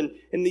healed, and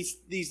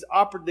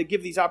they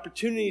give these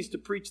opportunities to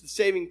preach the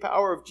saving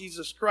power of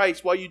Jesus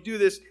Christ. While you do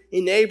this,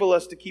 enable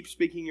us to keep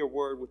speaking your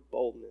word with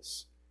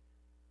boldness.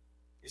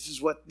 This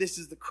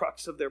is the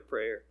crux of their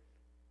prayer.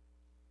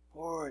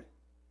 Lord,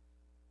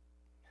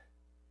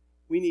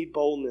 we need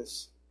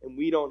boldness, and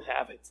we don't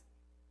have it.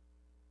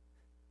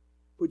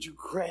 Would you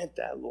grant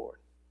that, Lord?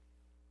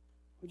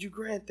 Would you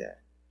grant that?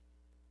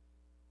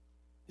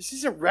 This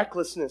isn't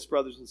recklessness,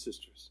 brothers and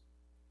sisters.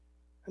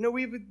 I know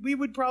we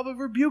would probably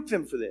rebuke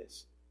them for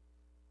this.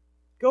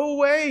 Go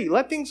away.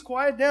 Let things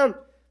quiet down.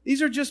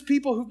 These are just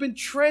people who've been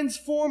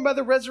transformed by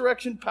the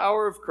resurrection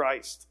power of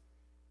Christ.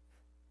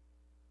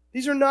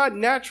 These are not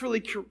naturally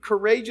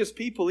courageous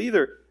people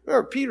either.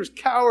 Remember, Peter's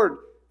coward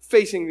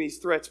facing these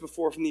threats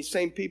before from these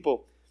same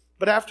people.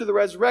 But after the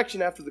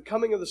resurrection, after the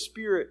coming of the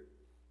Spirit,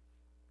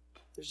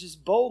 there's this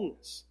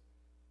boldness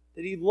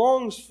that he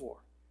longs for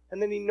and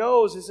that he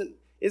knows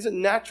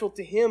isn't natural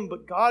to him,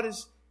 but God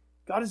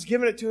has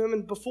given it to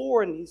him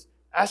before, and he's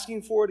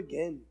asking for it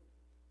again.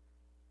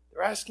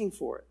 They're asking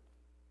for it.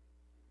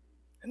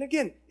 And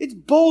again, it's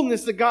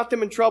boldness that got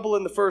them in trouble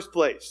in the first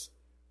place.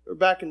 We're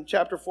back in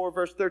chapter 4,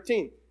 verse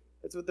 13.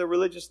 That's what the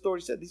religious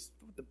authority said.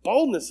 The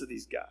boldness of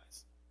these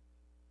guys.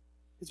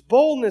 It's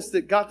boldness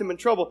that got them in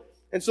trouble.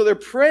 And so they're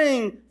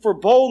praying for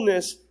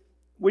boldness,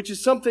 which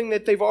is something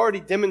that they've already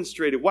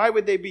demonstrated. Why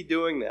would they be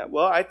doing that?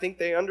 Well, I think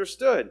they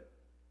understood.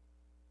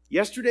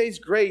 Yesterday's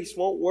grace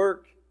won't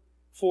work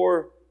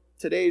for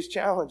today's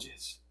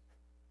challenges.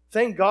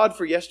 Thank God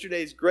for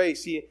yesterday's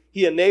grace. He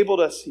enabled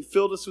us. He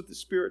filled us with the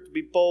Spirit to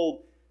be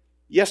bold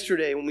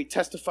yesterday when we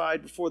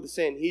testified before the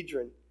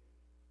Sanhedrin.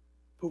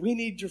 But we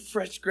need your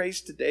fresh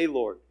grace today,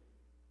 Lord.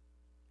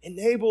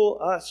 Enable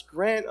us,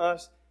 grant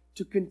us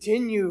to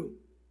continue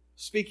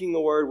speaking the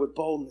word with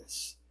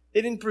boldness.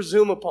 They didn't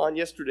presume upon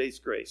yesterday's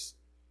grace.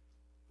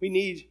 We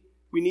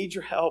need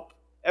your help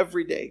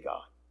every day,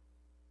 God.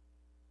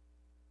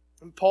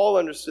 And Paul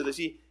understood this.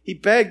 He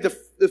begged the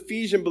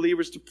Ephesian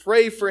believers to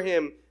pray for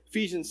him.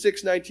 Ephesians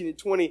 6, 19 and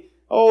 20.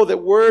 Oh, that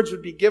words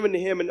would be given to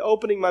him and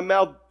opening my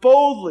mouth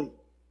boldly.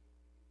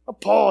 Oh,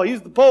 Paul,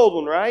 he's the bold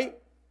one, right?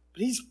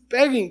 But he's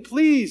begging,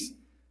 please.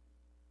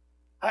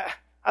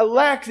 I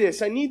lack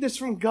this. I need this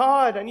from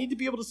God. I need to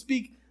be able to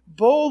speak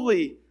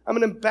boldly. I'm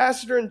an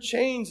ambassador in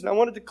chains, and I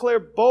want to declare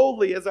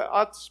boldly as I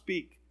ought to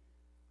speak.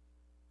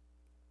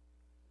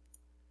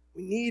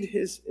 We need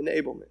his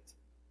enablement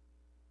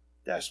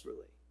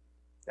desperately.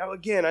 Now,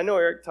 again, I know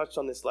Eric touched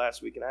on this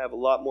last week, and I have a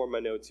lot more in my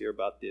notes here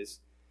about this.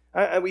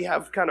 We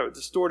have kind of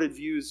distorted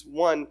views.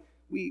 One,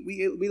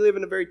 we live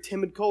in a very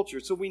timid culture,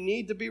 so we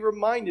need to be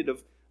reminded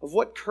of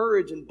what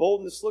courage and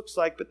boldness looks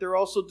like, but there are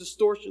also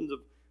distortions of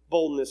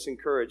boldness and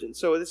courage. And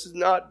so this is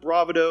not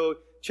bravado,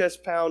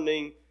 chest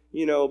pounding,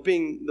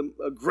 being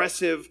the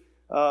aggressive,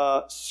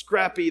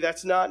 scrappy.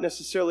 That's not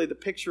necessarily the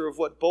picture of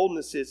what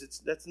boldness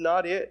is. That's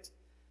not it.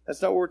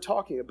 That's not what we're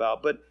talking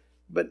about. But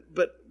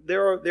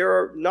there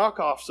are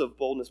knockoffs of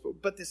boldness.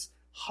 But this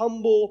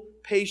humble,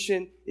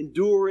 patient,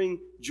 enduring,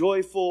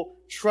 joyful,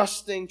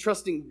 trusting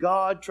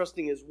God,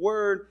 trusting His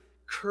Word,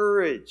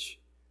 courage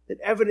that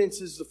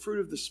evidences the fruit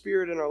of the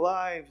Spirit in our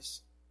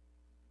lives.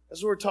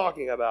 That's what we're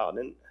talking about.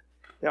 And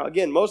now,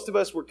 again, most of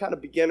us, we're kind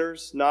of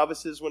beginners,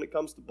 novices when it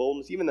comes to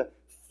boldness. Even the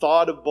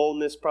thought of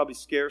boldness probably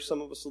scares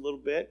some of us a little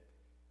bit.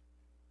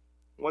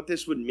 What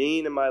this would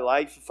mean in my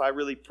life if I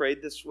really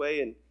prayed this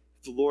way and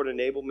if the Lord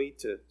enabled me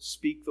to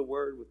speak the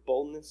word with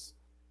boldness.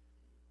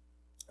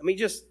 I mean,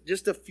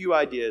 just a few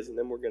ideas, and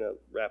then we're going to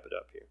wrap it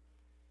up here.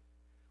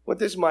 What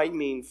this might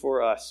mean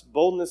for us,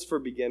 boldness for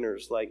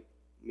beginners like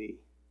me.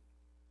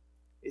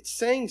 It's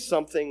saying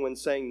something when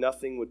saying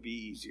nothing would be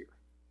easier.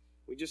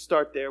 We just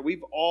start there.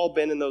 We've all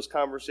been in those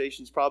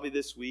conversations probably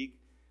this week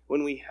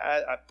when we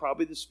had,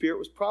 probably the Spirit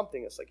was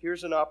prompting us. Like,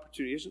 here's an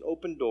opportunity, here's an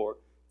open door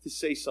to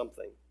say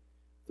something,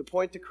 to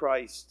point to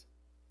Christ.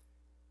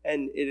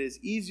 And it is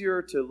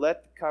easier to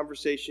let the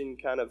conversation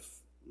kind of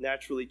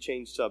naturally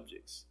change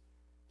subjects,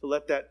 to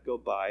let that go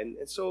by.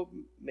 And so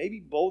maybe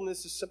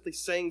boldness is simply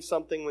saying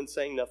something when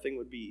saying nothing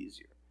would be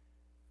easier.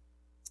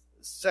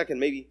 Second,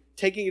 maybe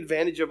taking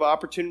advantage of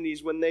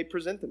opportunities when they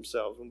present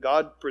themselves, when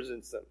God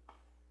presents them.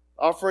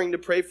 Offering to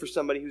pray for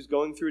somebody who's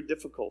going through a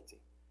difficulty.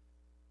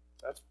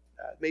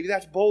 Maybe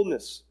that's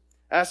boldness.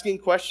 Asking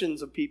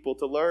questions of people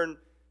to learn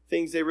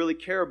things they really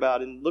care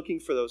about and looking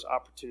for those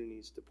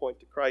opportunities to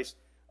point to Christ.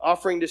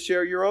 Offering to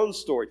share your own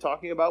story,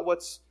 talking about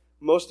what's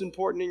most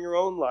important in your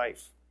own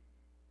life.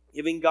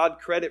 Giving God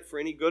credit for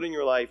any good in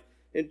your life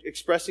and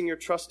expressing your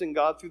trust in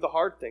God through the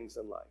hard things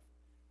in life.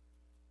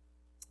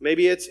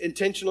 Maybe it's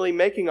intentionally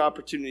making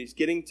opportunities,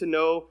 getting to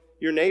know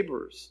your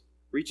neighbors,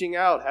 reaching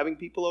out, having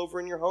people over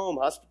in your home,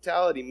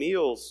 hospitality,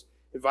 meals,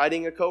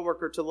 inviting a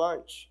coworker to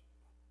lunch.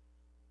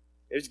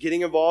 It's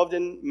getting involved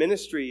in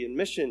ministry and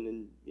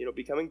mission and,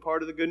 becoming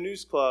part of the Good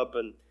News Club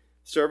and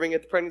serving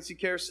at the Pregnancy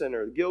Care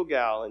Center, the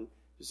Gilgal, and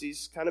just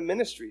these kind of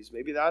ministries.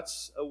 Maybe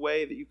that's a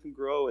way that you can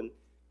grow in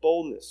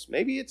boldness.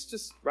 Maybe it's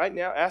just right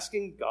now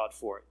asking God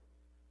for it.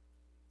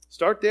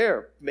 Start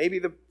there. Maybe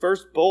the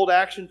first bold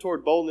action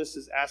toward boldness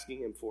is asking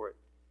Him for it.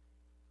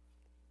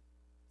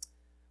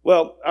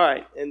 Well, all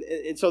right.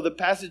 And so the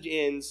passage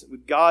ends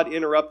with God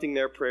interrupting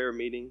their prayer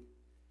meeting.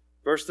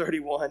 Verse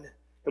 31,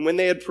 and when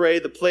they had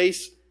prayed, the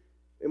place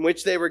in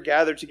which they were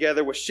gathered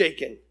together was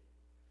shaken.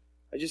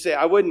 I just say,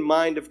 I wouldn't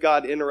mind if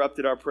God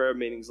interrupted our prayer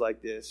meetings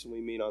like this when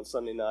we meet on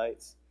Sunday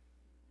nights.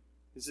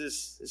 This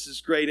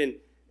is great. And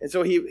so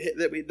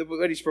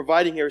what He's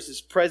providing here is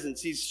His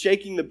presence. He's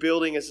shaking the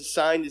building as a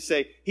sign to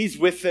say He's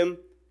with them.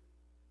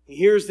 He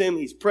hears them.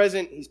 He's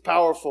present. He's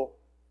powerful.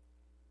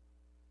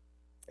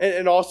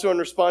 And also in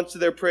response to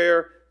their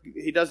prayer,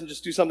 He doesn't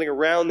just do something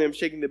around them,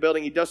 shaking the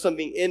building. He does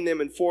something in them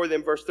and for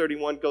them. Verse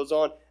 31 goes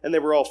on. And they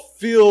were all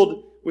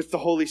filled with the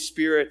Holy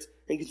Spirit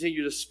and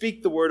continue to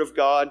speak the word of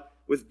God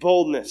with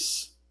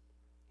boldness.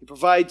 He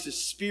provides His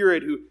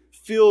Spirit who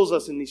fills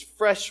us in these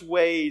fresh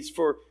ways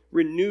for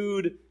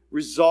renewed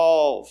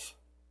resolve.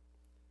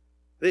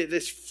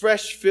 This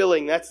fresh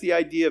filling, that's the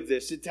idea of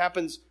this. It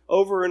happens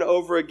over and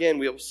over again.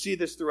 We'll see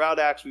this throughout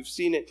Acts. We've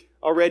seen it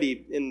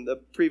already in the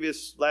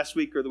previous last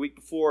week or the week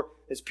before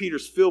as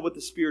Peter's filled with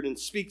the Spirit and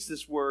speaks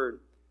this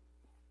word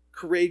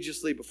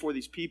courageously before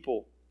these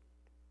people.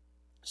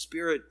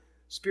 Spirit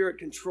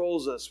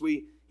controls us.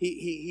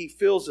 He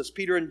fills us.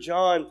 Peter and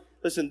John,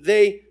 listen,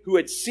 they who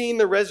had seen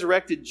the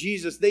resurrected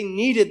Jesus, they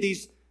needed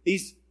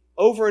these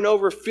over and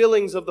over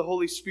fillings of the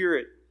Holy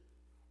Spirit.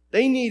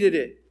 They needed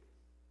it.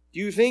 Do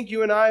you think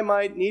you and I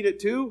might need it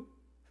too?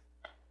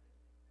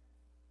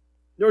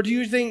 Or do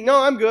you think,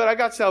 no, I'm good. I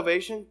got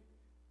salvation.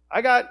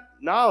 I got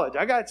knowledge.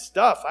 I got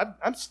stuff.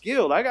 I'm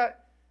skilled. I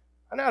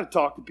know how to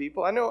talk to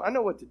people. I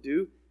know what to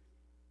do.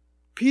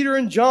 Peter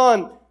and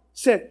John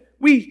said,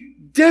 we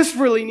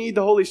desperately need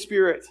the Holy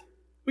Spirit.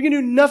 We can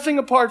do nothing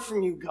apart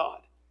from you, God.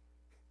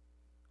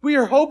 We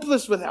are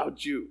hopeless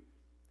without you.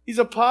 These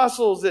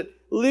apostles that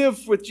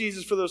lived with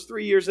Jesus for those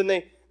 3 years, and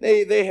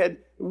they had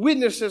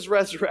witnessed His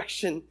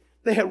resurrection.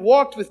 They had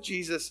walked with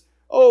Jesus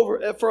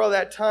for all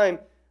that time.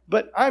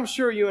 But I'm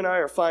sure you and I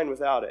are fine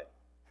without it.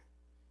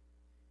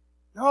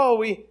 No,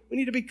 we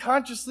need to be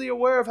consciously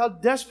aware of how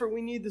desperate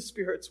we need the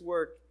Spirit's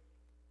work.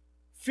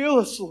 Fill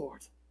us,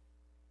 Lord.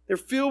 They're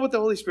filled with the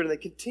Holy Spirit, and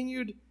they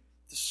continued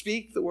to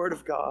speak the word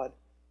of God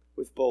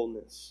with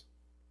boldness.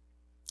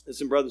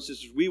 Listen, brothers and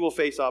sisters, we will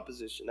face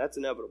opposition. That's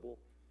inevitable.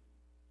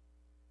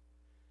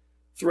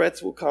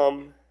 Threats will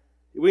come.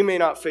 We may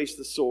not face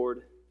the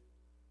sword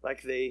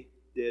like they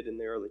did in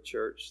the early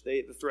church.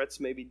 The threats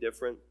may be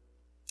different.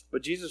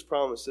 But Jesus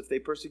promised if they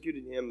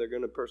persecuted Him, they're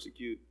going to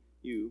persecute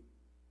you.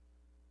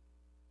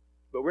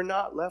 But we're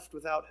not left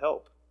without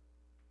help.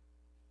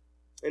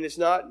 And it's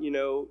not,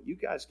 you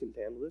guys can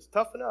handle this.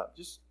 Toughen up.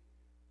 Just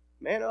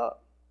man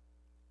up.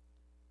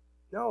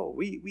 No,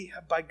 we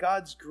have, by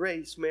God's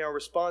grace, may our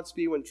response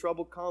be when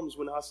trouble comes,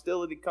 when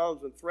hostility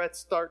comes, when threats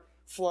start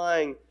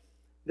flying,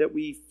 that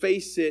we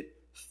face it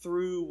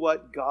through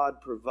what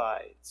God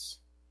provides.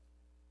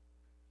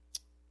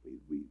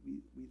 We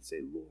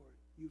say, Lord,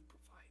 you've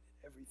provided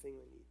everything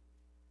I need.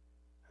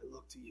 I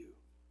look to you.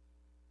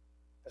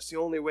 That's the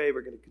only way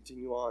we're going to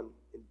continue on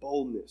in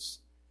boldness,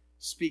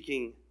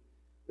 speaking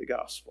the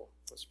gospel.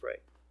 Let's pray.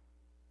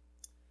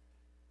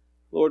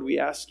 Lord, we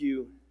ask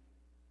you,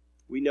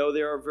 we know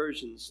there are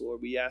versions,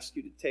 Lord. We ask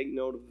you to take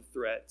note of the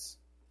threats.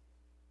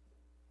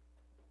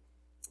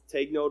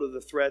 Take note of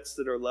the threats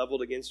that are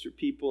leveled against your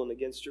people and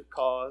against your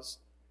cause.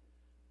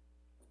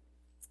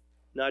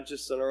 Not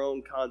just in our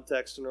own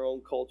context, in our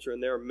own culture,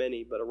 and there are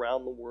many, but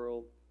around the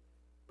world,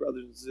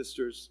 brothers and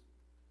sisters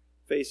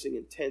facing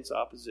intense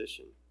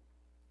opposition.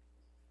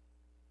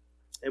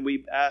 And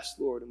we ask,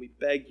 Lord, and we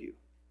beg you,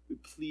 we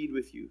plead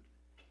with you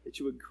that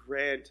you would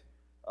grant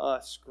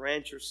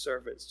your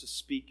servants to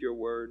speak your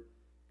word,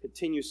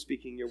 continue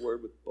speaking your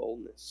word with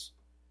boldness,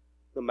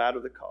 no matter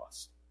the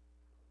cost.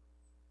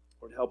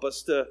 Lord, help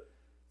us to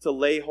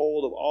lay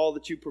hold of all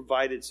that you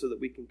provided so that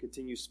we can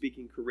continue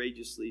speaking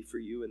courageously for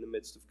you in the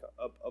midst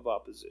of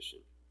opposition.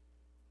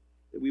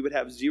 That we would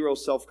have zero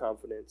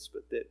self-confidence,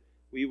 but that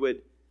we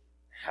would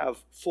have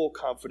full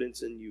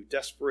confidence in you,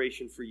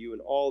 desperation for you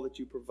and all that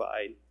you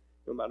provide,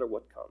 no matter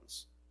what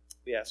comes.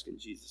 We ask in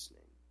Jesus'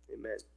 name. Amen.